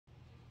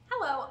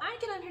Hello, I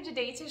get on here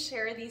today to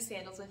share these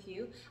sandals with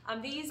you.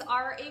 These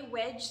are a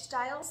wedge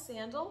style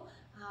sandal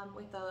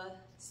with the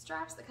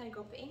straps that kind of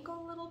go up the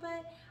ankle a little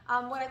bit.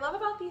 What I love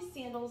about these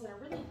sandals that are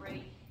really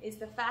great is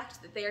the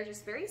fact that they are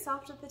just very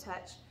soft with the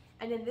touch.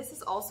 And then this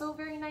is also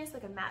very nice,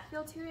 like a matte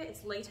feel to it.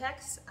 It's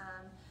latex,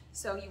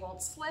 so you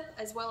won't slip,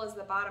 as well as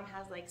the bottom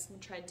has like some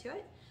tread to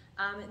it.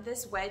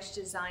 This wedge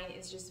design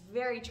is just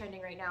very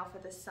trending right now for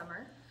this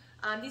summer.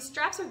 These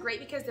straps are great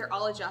because they're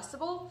all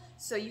adjustable,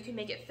 so you can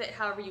make it fit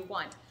however you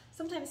want.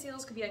 Sometimes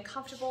sandals can be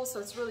uncomfortable, so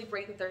it's really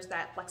great that there's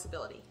that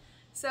flexibility.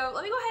 So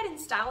let me go ahead and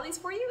style these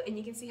for you and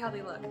you can see how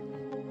they look.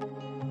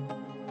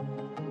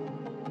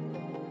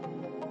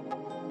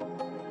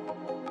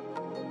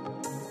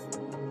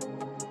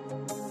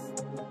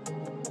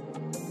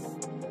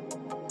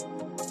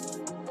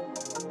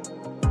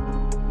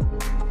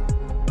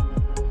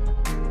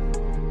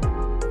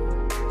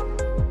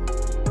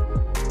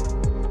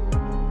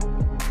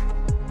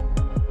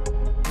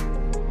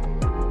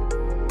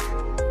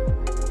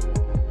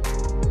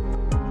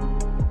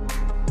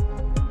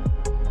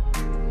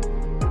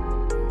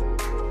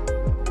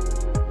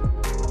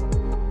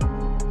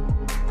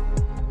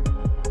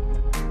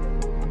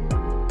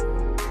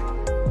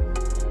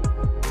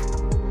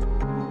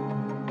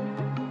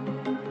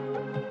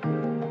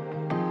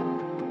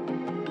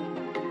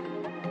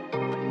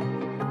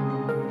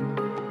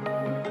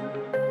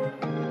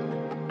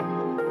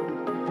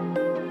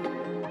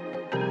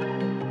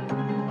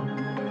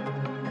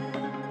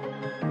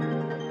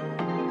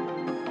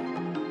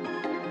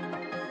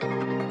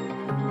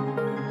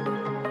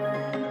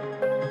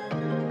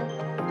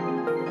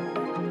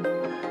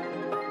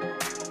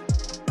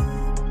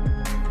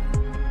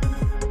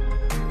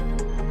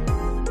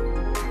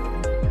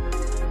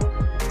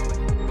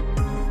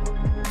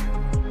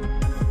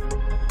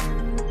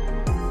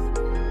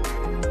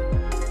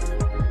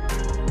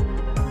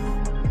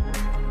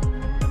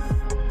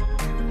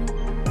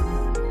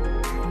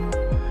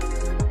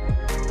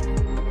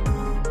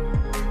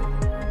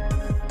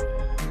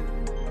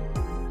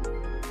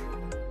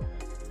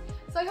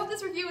 So I hope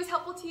this review was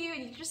helpful to you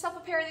and you get yourself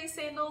a pair of these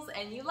sandals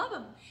and you love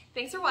them.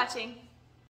 Thanks for watching.